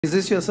Is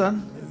this your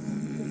son?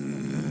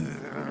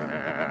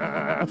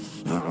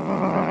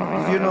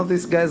 Did you know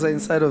these guys are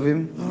inside of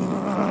him?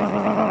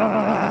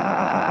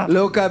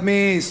 Look at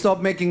me. Stop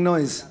making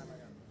noise.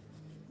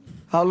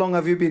 How long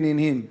have you been in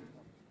him?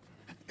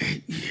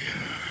 8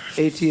 years.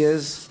 8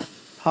 years.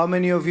 How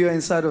many of you are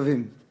inside of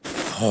him?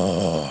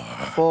 4.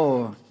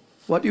 4.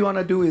 What do you want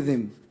to do with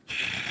him?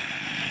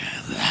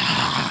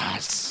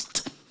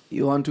 Last.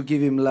 You want to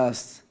give him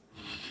lust.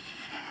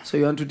 So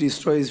you want to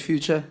destroy his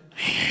future?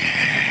 Yes.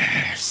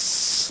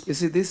 You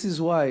see, this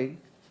is why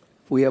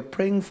we are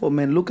praying for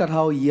men. Look at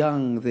how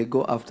young they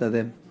go after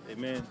them.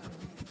 Amen.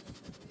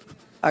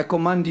 I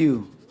command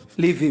you,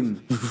 leave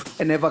him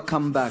and never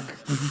come back.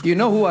 You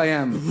know who I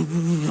am.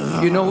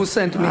 You know who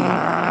sent me.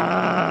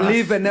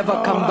 Leave and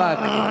never come back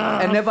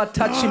and never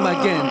touch him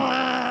again.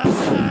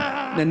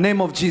 In the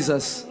name of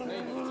Jesus.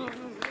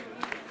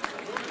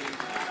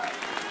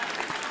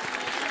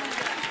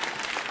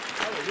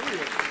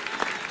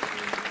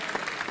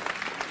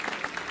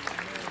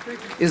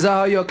 Is that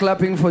how you're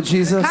clapping for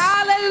Jesus?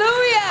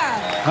 Hallelujah.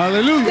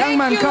 Hallelujah. Young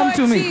man, Thank you, come Lord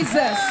to me.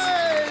 Jesus.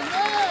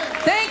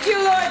 Thank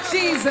you, Lord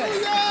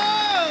Jesus.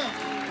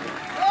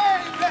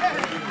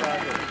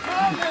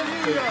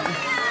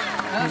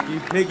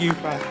 Thank you,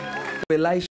 Father. Elisha.